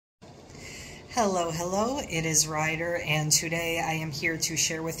Hello, hello, it is Ryder, and today I am here to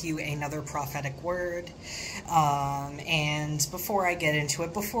share with you another prophetic word. And before I get into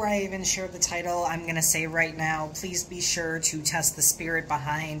it, before I even share the title, I'm going to say right now, please be sure to test the spirit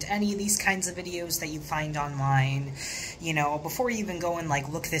behind any of these kinds of videos that you find online. You know, before you even go and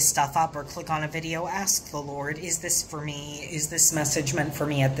look this stuff up or click on a video, ask the Lord, is this for me? Is this message meant for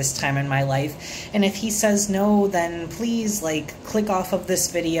me at this time in my life? And if he says no, then please click off of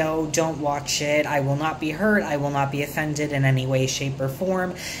this video, don't watch it. I will not be hurt, I will not be offended in any way, shape, or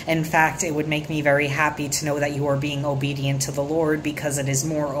form. In fact, it would make me very happy to know that you are being obedient to the Lord, because it is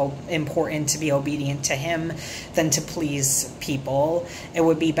more important to be obedient to him than to please people. It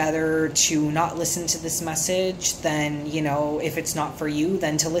would be better to not listen to this message than, you know, if it's not for you,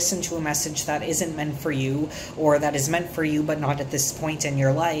 then to listen to a message that isn't meant for you, or that is meant for you but not at this point in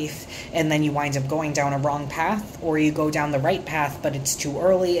your life, and then you wind up going down a wrong path, or you go down the right path but it's too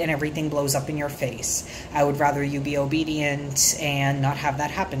early and everything blows up in your face. I would rather you be obedient and not have that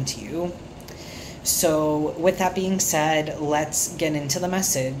happen to you. So with that being said, let's get into the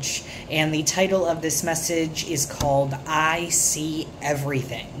message. And the title of this message is called I See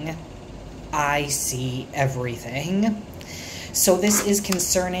Everything. I See Everything. So this is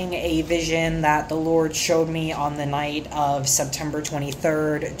concerning a vision that the Lord showed me on the night of September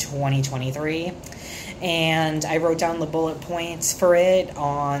 23rd, 2023. And I wrote down the bullet points for it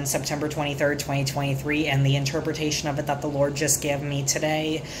on September 23rd, 2023, and the interpretation of it that the Lord just gave me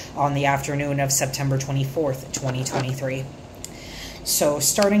today on the afternoon of September 24th, 2023. So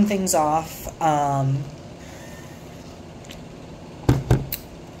starting things off,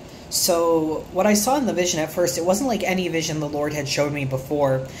 so what I saw in the vision at first, it wasn't like any vision the Lord had showed me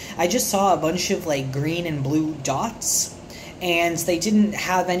before. I just saw a bunch of green and blue dots. And they didn't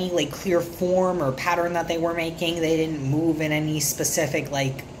have any clear form or pattern that they were making. They didn't move in any specific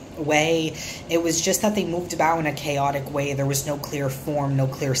way. It was just that they moved about in a chaotic way. There was no clear form, no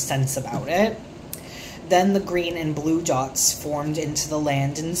clear sense about it. Then the green and blue dots formed into the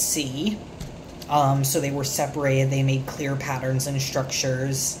land and sea. So they were separated. They made clear patterns and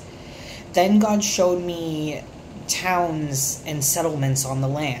structures. Then God showed me towns and settlements on the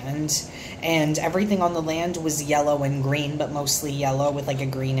land, and everything on the land was yellow and green, but mostly yellow with a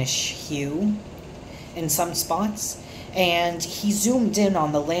greenish hue in some spots. And he zoomed in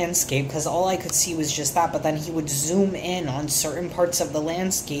on the landscape, because all I could see was just that, but then he would zoom in on certain parts of the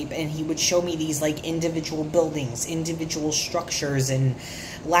landscape, and he would show me these individual buildings, individual structures and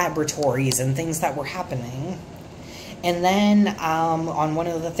laboratories and things that were happening. And then on one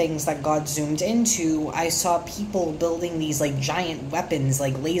of the things that God zoomed into, I saw people building these giant weapons,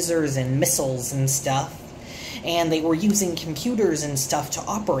 lasers and missiles and stuff. And they were using computers and stuff to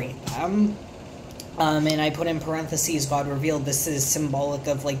operate them. And I put in parentheses, God revealed this is symbolic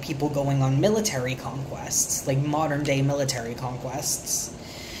of people going on military conquests, modern day military conquests.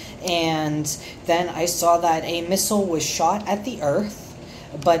 And then I saw that a missile was shot at the Earth,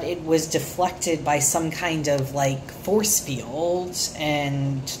 but it was deflected by some kind of force field,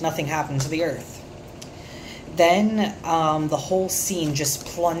 and nothing happened to the Earth. Then the whole scene just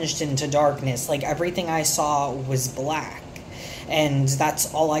plunged into darkness. Everything I saw was black, and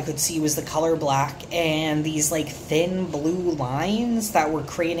that's all I could see was the color black, and these thin blue lines that were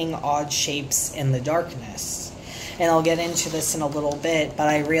creating odd shapes in the darkness. And I'll get into this in a little bit, but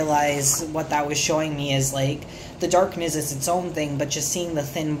I realized what that was showing me is the darkness is its own thing, but just seeing the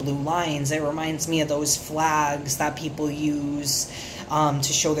thin blue lines, it reminds me of those flags that people use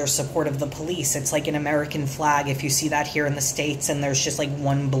to show their support of the police. It's like an American flag, if you see that here in the States, and there's just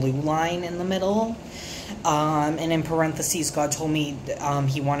one blue line in the middle. And in parentheses, God told me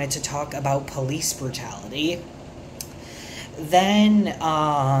he wanted to talk about police brutality. Then,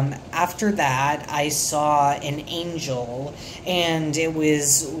 after that, I saw an angel, and it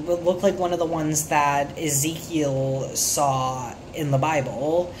looked like one of the ones that Ezekiel saw in the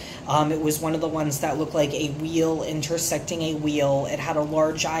Bible. It was one of the ones that looked like a wheel intersecting a wheel. It had a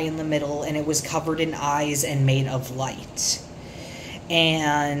large eye in the middle, and it was covered in eyes and made of light.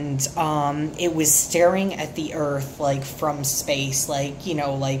 And it was staring at the Earth from space,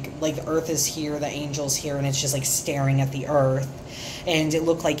 Earth is here, the angel's here, and it's just staring at the Earth. And it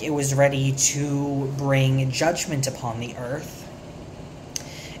looked like it was ready to bring judgment upon the Earth.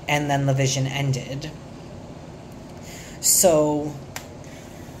 And then the vision ended. So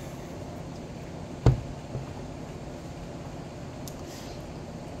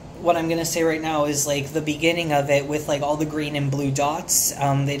what I'm going to say right now is like the beginning of it with like all the green and blue dots.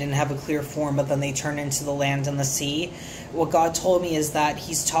 They didn't have a clear form, but then they turned into the land and the sea. What God told me is that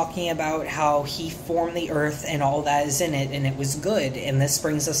he's talking about how he formed the earth and all that is in it, and it was good. And this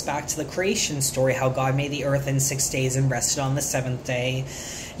brings us back to the creation story, how God made the earth in 6 days and rested on the seventh day.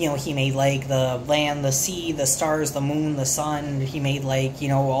 You know, he made like the land, the sea, the stars, the moon, the sun. He made like, you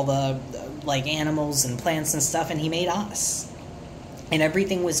know, all the like animals and plants and stuff, and he made us. And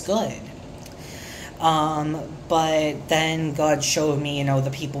everything was good. But then God showed me, you know,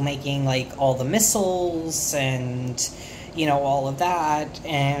 the people making like all the missiles and, you know, all of that.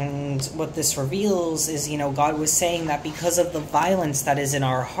 And what this reveals is, you know, God was saying that because of the violence that is in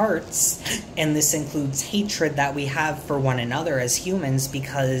our hearts, and this includes hatred that we have for one another as humans,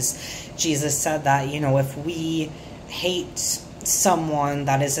 because Jesus said that, you know, if we hate someone,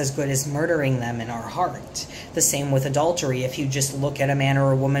 that is as good as murdering them in our heart. The same with adultery. If you just look at a man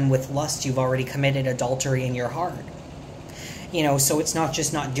or a woman with lust, you've already committed adultery in your heart. You know, so it's not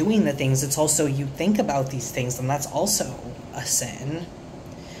just not doing the things, it's also you think about these things, and that's also a sin.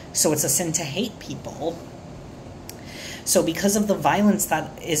 So it's a sin to hate people. So because of the violence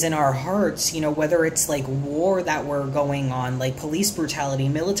that is in our hearts, you know, whether it's like war that we're going on, like police brutality,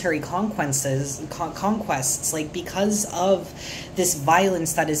 military conquests, like because of this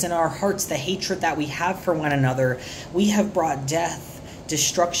violence that is in our hearts, the hatred that we have for one another, we have brought death,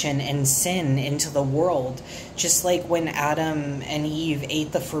 destruction, and sin into the world. Just like when Adam and Eve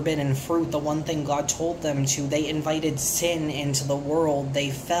ate the forbidden fruit, the one thing God told them to, they invited sin into the world. They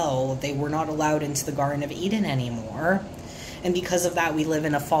fell. They were not allowed into the Garden of Eden anymore. And because of that, we live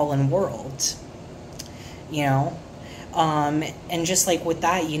in a fallen world. You know? And just like with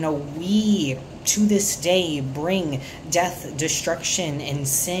that, you know, we, to this day, bring death, destruction, and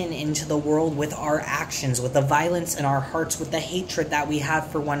sin into the world with our actions, with the violence in our hearts, with the hatred that we have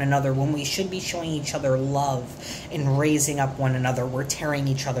for one another, when we should be showing each other love and raising up one another. We're tearing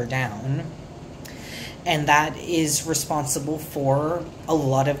each other down. And that is responsible for a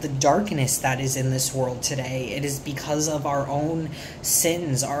lot of the darkness that is in this world today. It is because of our own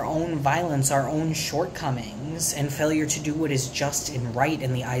sins, our own violence, our own shortcomings, and failure to do what is just and right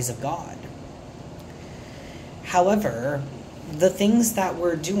in the eyes of God. However, the things that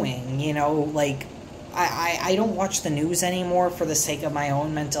we're doing, you know, like, I don't watch the news anymore for the sake of my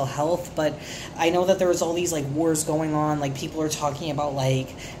own mental health, but I know that there's all these, like, wars going on, like, people are talking about, like,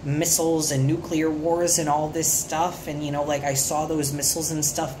 missiles and nuclear wars and all this stuff, and, you know, like, I saw those missiles and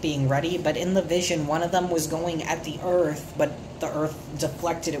stuff being ready, but in the vision, one of them was going at the Earth, but the Earth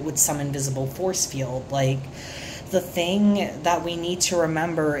deflected it with some invisible force field. Like, the thing that we need to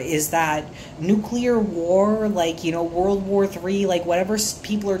remember is that nuclear war, like, you know, World War III, like, whatever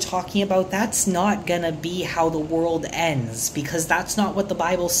people are talking about, that's not gonna be how the world ends, because that's not what the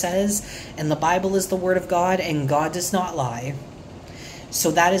Bible says, and the Bible is the Word of God, and God does not lie. So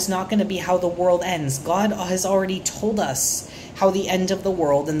that is not gonna be how the world ends. God has already told us how the end of the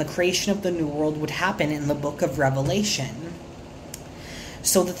world and the creation of the new world would happen in the book of Revelation.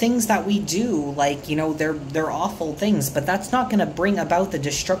 So the things that we do, like, you know, they're awful things, but that's not going to bring about the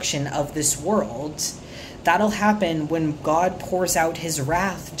destruction of this world. That'll happen when God pours out his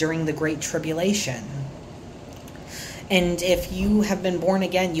wrath during the Great Tribulation. And if you have been born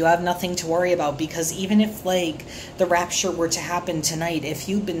again, you have nothing to worry about, because even if, like, the rapture were to happen tonight, if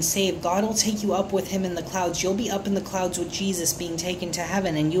you've been saved, God will take you up with him in the clouds. You'll be up in the clouds with Jesus being taken to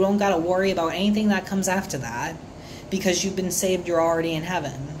heaven, and you don't got to worry about anything that comes after that. Because you've been saved, you're already in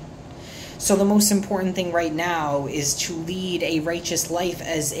heaven. So the most important thing right now is to lead a righteous life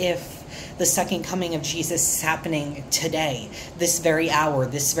as if the second coming of Jesus is happening today, this very hour,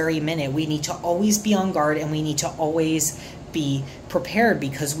 this very minute. We need to always be on guard, and we need to always be prepared,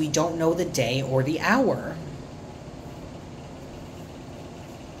 because we don't know the day or the hour.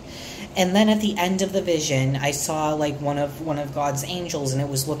 And then at the end of the vision, I saw, like, one of God's angels, and it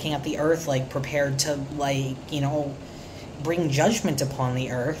was looking at the earth, like, prepared to, like, you know, bring judgment upon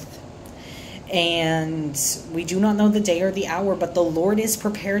the earth. And we do not know the day or the hour, but the Lord is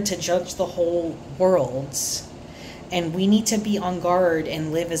prepared to judge the whole world. And we need to be on guard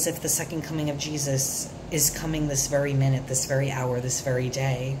and live as if the second coming of Jesus is coming this very minute, this very hour, this very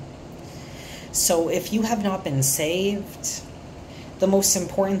day. So if you have not been saved, The most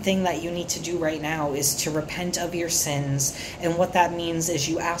important thing that you need to do right now is to repent of your sins. And what that means is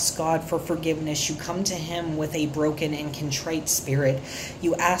you ask God for forgiveness. You come to him with a broken and contrite spirit.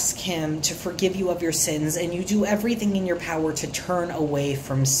 You ask him to forgive you of your sins, and you do everything in your power to turn away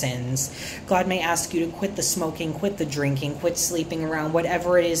from sins. God may ask you to quit the smoking, quit the drinking, quit sleeping around,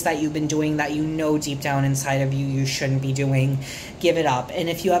 whatever it is that you've been doing that you know deep down inside of you shouldn't be doing. Give it up. And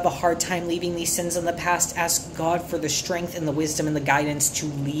if you have a hard time leaving these sins in the past, ask God for the strength and the wisdom and the guidance to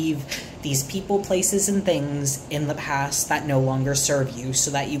leave these people, places, and things in the past that no longer serve you,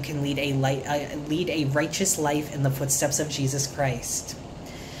 so that you can lead a righteous life in the footsteps of Jesus Christ.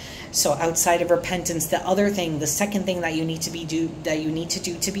 So outside of repentance, the second thing that you need to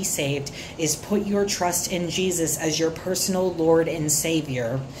do to be saved is put your trust in Jesus as your personal Lord and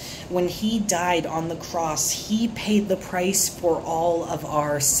Savior. When he died on the cross, he paid the price for all of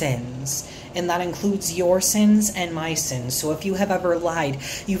our sins. And that includes your sins and my sins. So if you have ever lied,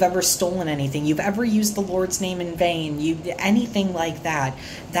 you've ever stolen anything, you've ever used the Lord's name in vain, anything like that,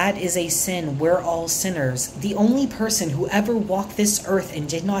 that is a sin. We're all sinners. The only person who ever walked this earth and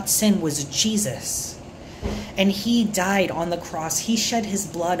did not sin was Jesus. And he died on the cross. He shed his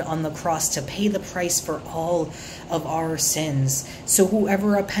blood on the cross to pay the price for all of our sins. So whoever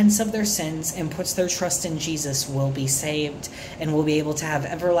repents of their sins and puts their trust in Jesus will be saved and will be able to have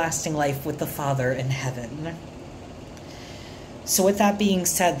everlasting life with the Father in heaven. So with that being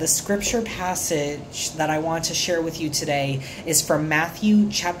said, the scripture passage that I want to share with you today is from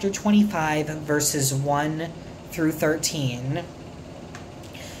Matthew chapter 25, verses 1 through 13.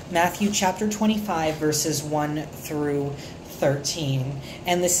 Matthew chapter 25, verses 1 through 13.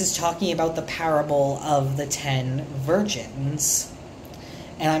 And this is talking about the parable of the 10 virgins.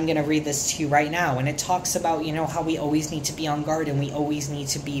 And I'm going to read this to you right now. And it talks about, how we always need to be on guard and we always need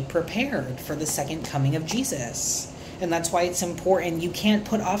to be prepared for the second coming of Jesus. And that's why it's important. You can't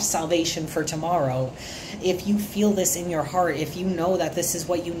put off salvation for tomorrow. If you feel this in your heart, if you know that this is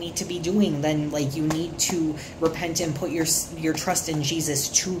what you need to be doing, then you need to repent and put your trust in Jesus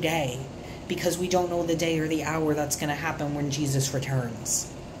today. Because we don't know the day or the hour that's going to happen when Jesus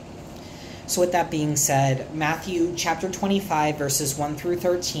returns. So with that being said, Matthew chapter 25, verses 1 through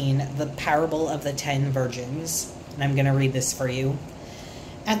 13, the parable of the 10 virgins. And I'm going to read this for you.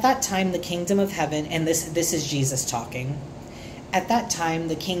 At that time, the kingdom of heaven, and this is Jesus talking. At that time,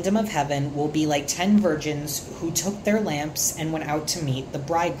 the kingdom of heaven will be like 10 virgins who took their lamps and went out to meet the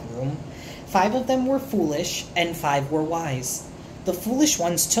bridegroom. 5 of them were foolish, and 5 were wise. The foolish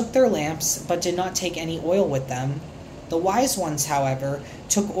ones took their lamps, but did not take any oil with them. The wise ones, however,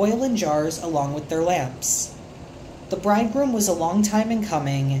 took oil in jars along with their lamps. The bridegroom was a long time in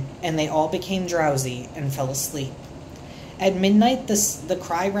coming, and they all became drowsy and fell asleep. At midnight the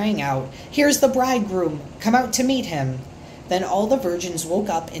cry rang out, "Here's the bridegroom! Come out to meet him!" Then all the virgins woke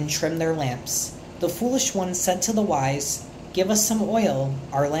up and trimmed their lamps. The foolish ones said to the wise, "Give us some oil,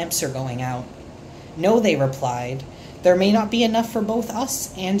 our lamps are going out." "No," they replied, "there may not be enough for both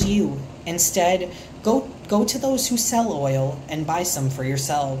us and you. Instead, go to those who sell oil and buy some for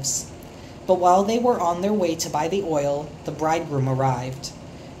yourselves." But while they were on their way to buy the oil, the bridegroom arrived.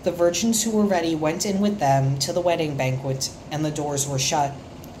 The virgins who were ready went in with them to the wedding banquet, and the doors were shut.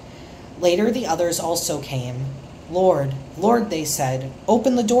 Later the others also came. "Lord, Lord," they said,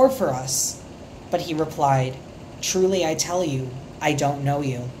 "open the door for us." But he replied, "Truly I tell you, I don't know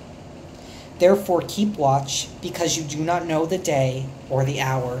you. Therefore keep watch, because you do not know the day or the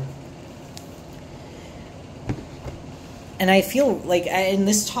hour." And I feel and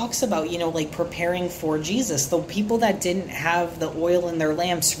this talks about, preparing for Jesus. The people that didn't have the oil in their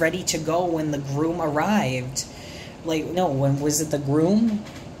lamps ready to go when the groom arrived. When was it the groom?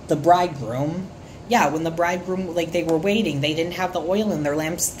 The bridegroom. Yeah, when the bridegroom, they were waiting. They didn't have the oil in their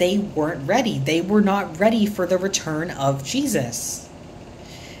lamps. They weren't ready. They were not ready for the return of Jesus.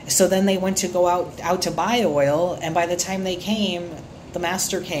 So then they went to go out to buy oil, and by the time they came, the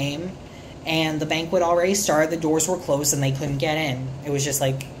master came, and the banquet already started, the doors were closed, and they couldn't get in. It was just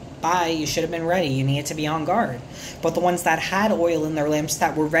bye, you should have been ready, you needed to be on guard. But the ones that had oil in their lamps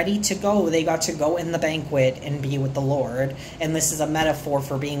that were ready to go, they got to go in the banquet and be with the Lord. And this is a metaphor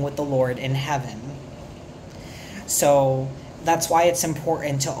for being with the Lord in heaven. So that's why it's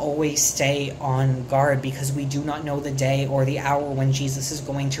important to always stay on guard, because we do not know the day or the hour when Jesus is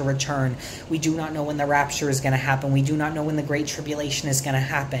going to return. We do not know when the rapture is going to happen. We do not know when the Great Tribulation is going to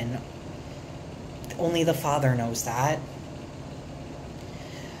happen. Only the Father knows that.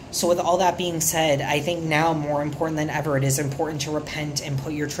 So with all that being said, I think now more important than ever, it is important to repent and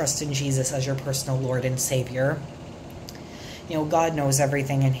put your trust in Jesus as your personal Lord and Savior. God knows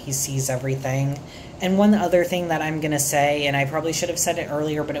everything and he sees everything. And one other thing that I'm going to say, and I probably should have said it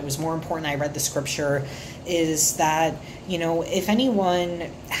earlier, but it was more important I read the scripture, is that, if anyone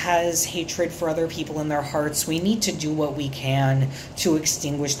has hatred for other people in their hearts, we need to do what we can to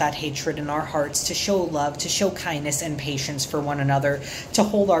extinguish that hatred in our hearts, to show love, to show kindness and patience for one another, to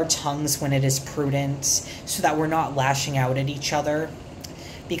hold our tongues when it is prudent, so that we're not lashing out at each other,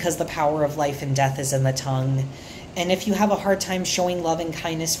 because the power of life and death is in the tongue. And if you have a hard time showing love and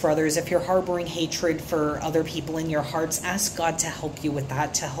kindness for others, if you're harboring hatred for other people in your hearts, ask God to help you with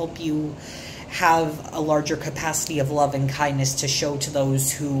that, to help you have a larger capacity of love and kindness to show to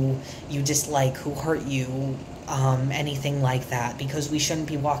those who you dislike, who hurt you, anything like that. Because we shouldn't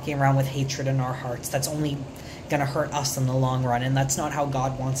be walking around with hatred in our hearts. That's only going to hurt us in the long run, and that's not how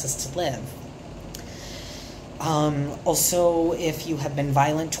God wants us to live. Also, if you have been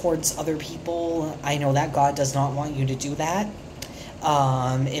violent towards other people, I know that God does not want you to do that.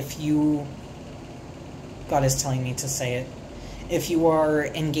 God is telling me to say it. If you are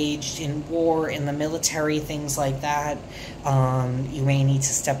engaged in war, in the military, things like that, you may need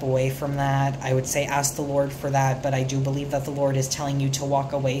to step away from that. I would say ask the Lord for that, but I do believe that the Lord is telling you to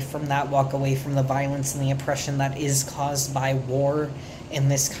walk away from that, walk away from the violence and the oppression that is caused by war in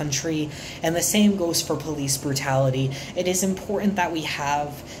this country. And the same goes for police brutality. It is important that we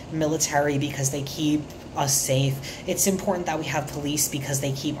have military because they keep us safe. It's important that we have police because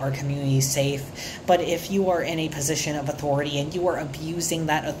they keep our communities safe. But if you are in a position of authority and you are abusing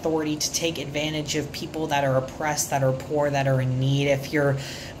that authority to take advantage of people that are oppressed, that are poor, that are in need, if you're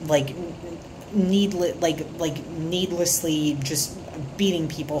needlessly just beating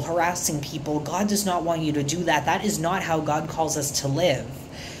people, harassing people, God does not want you to do that. That is not how God calls us to live.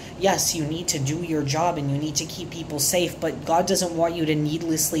 Yes, you need to do your job and you need to keep people safe, but God doesn't want you to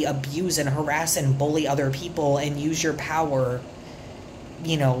needlessly abuse and harass and bully other people and use your power,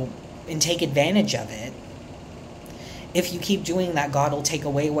 and take advantage of it. If you keep doing that, God will take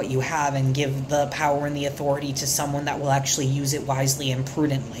away what you have and give the power and the authority to someone that will actually use it wisely and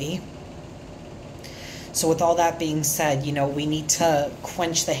prudently. So with all that being said, we need to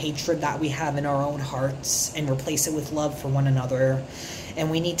quench the hatred that we have in our own hearts and replace it with love for one another. And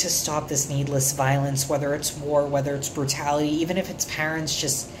we need to stop this needless violence, whether it's war, whether it's brutality, even if it's parents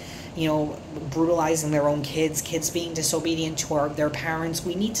just, brutalizing their own kids being disobedient to their parents.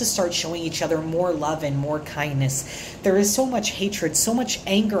 We need to start showing each other more love and more kindness. There is so much hatred, so much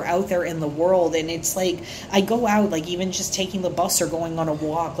anger out there in the world, and it's like, I go out, even just taking the bus or going on a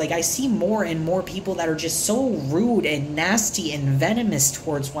walk, I see more and more people that are just so rude and nasty and venomous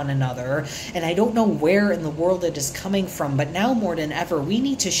towards one another, and I don't know where in the world it is coming from, but now more than ever, we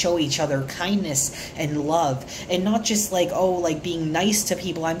need to show each other kindness and love, and not just being nice to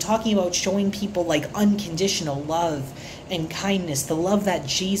people. I'm talking about showing people unconditional love and kindness, the love that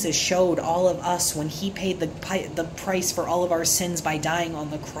Jesus showed all of us when he paid the price for all of our sins by dying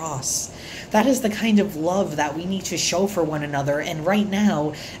on the cross. That is the kind of love that we need to show for one another, and right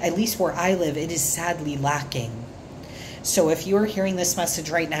now, at least where I live, it is sadly lacking. So if you are hearing this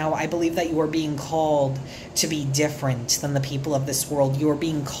message right now, I believe that you are being called to be different than the people of this world. You are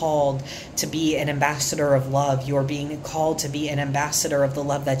being called to be an ambassador of love. You are being called to be an ambassador of the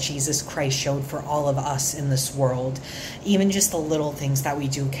love that Jesus Christ showed for all of us in this world. Even just the little things that we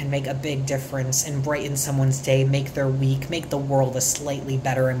do can make a big difference and brighten someone's day, make their week, make the world a slightly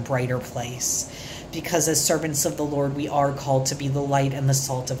better and brighter place. Because as servants of the Lord, we are called to be the light and the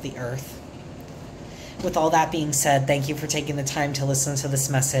salt of the earth. With all that being said, thank you for taking the time to listen to this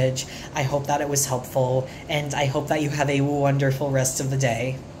message. I hope that it was helpful, and I hope that you have a wonderful rest of the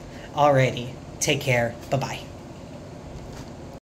day. Alrighty, take care. Bye-bye.